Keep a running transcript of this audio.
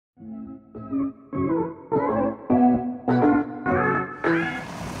Hey,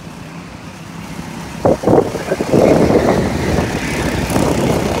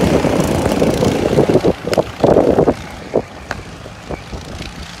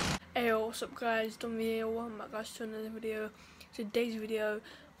 what's up guys, Tommy here, welcome back guys to another video. Today's video,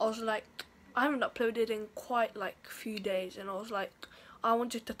 I was like, I haven't uploaded in quite like a few days, and I was like, I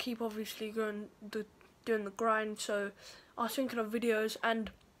wanted to keep obviously doing the grind, so I was thinking of videos,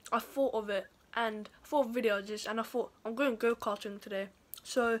 and I thought of it, and I thought of videos, and I thought, I'm going go-karting today,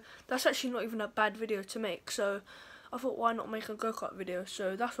 so that's actually not even a bad video to make, so I thought, why not make a go-kart video?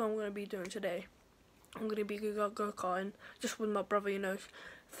 So that's what I'm going to be doing today. I'm going to be go-karting, just with my brother, you know.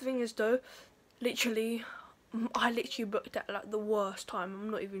 The thing is though, I literally booked at like the worst time. I'm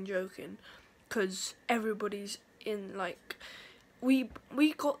not even joking, because everybody's in like, we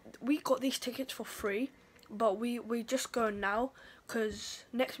got these tickets for free, but we just go now because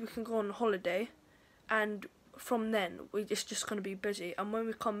next we can go on holiday, and from then it's just gonna be busy. And when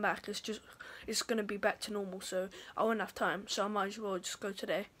we come back, it's gonna be back to normal. So I won't have time. So I might as well just go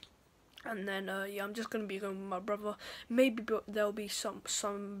today. And then yeah, I'm just gonna be going with my brother. Maybe there'll be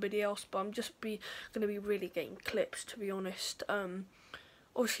somebody else, but I'm just gonna be really getting clips, to be honest.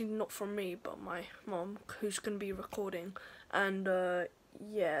 Obviously not from me, but my mom, who's gonna be recording. And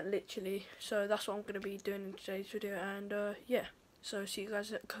yeah, literally. So that's what I'm gonna be doing in today's video. And yeah, so see you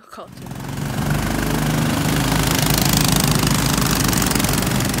guys at Karting.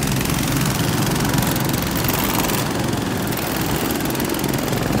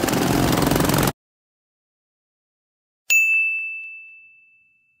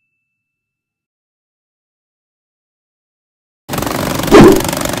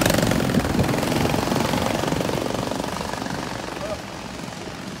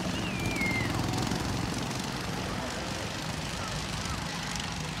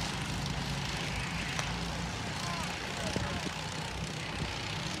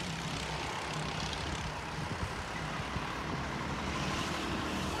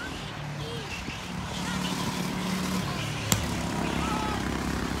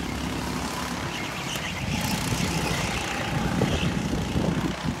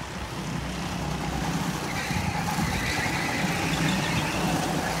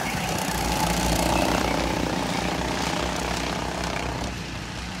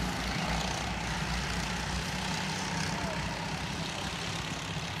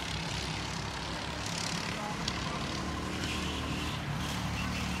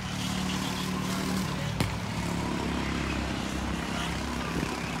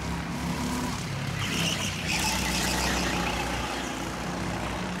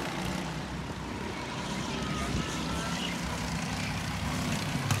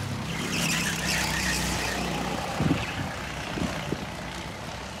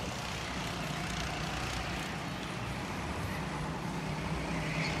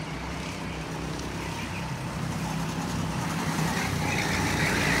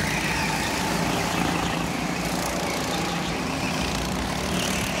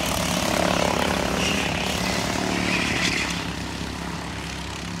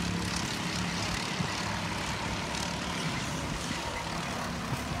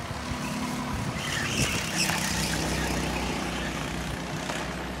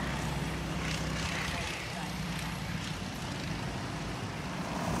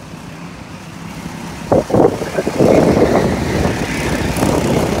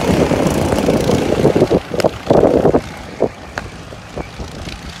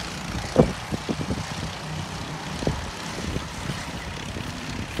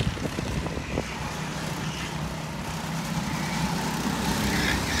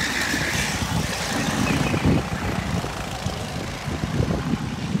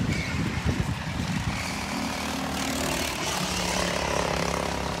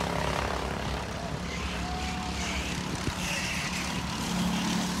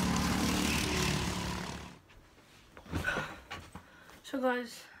 So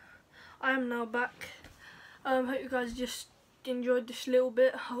guys, I am now back. Hope you guys just enjoyed this little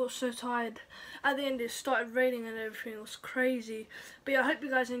bit. I was so tired. At the end it started raining and everything. It was crazy. But yeah, I hope you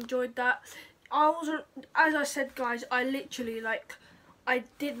guys enjoyed that. I wasn't, as I said guys, I literally I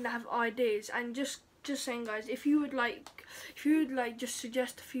didn't have ideas, and just saying guys, if you would like just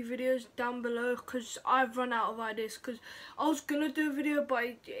suggest a few videos down below, because I've run out of ideas, because I was gonna do a video but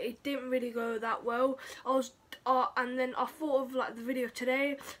it didn't really go that well. And then I thought of like the video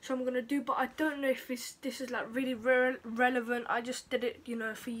today, so I'm gonna do, but I don't know if this is like really relevant. I just did it, you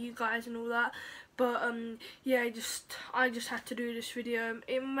know, for you guys and all that. But yeah, I just had to do this video.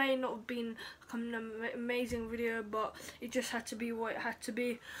 It may not have been an amazing video, but it just had to be what it had to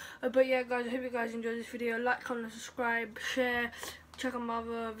be. But yeah, guys, I hope you guys enjoyed this video. Like, comment, subscribe, share. Check out my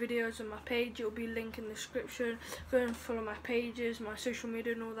other videos on my page. It will be linked in the description. Go and follow my pages, my social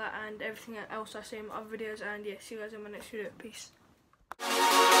media and all that, and everything else I say in my other videos. And yeah, see you guys in my next video. Peace.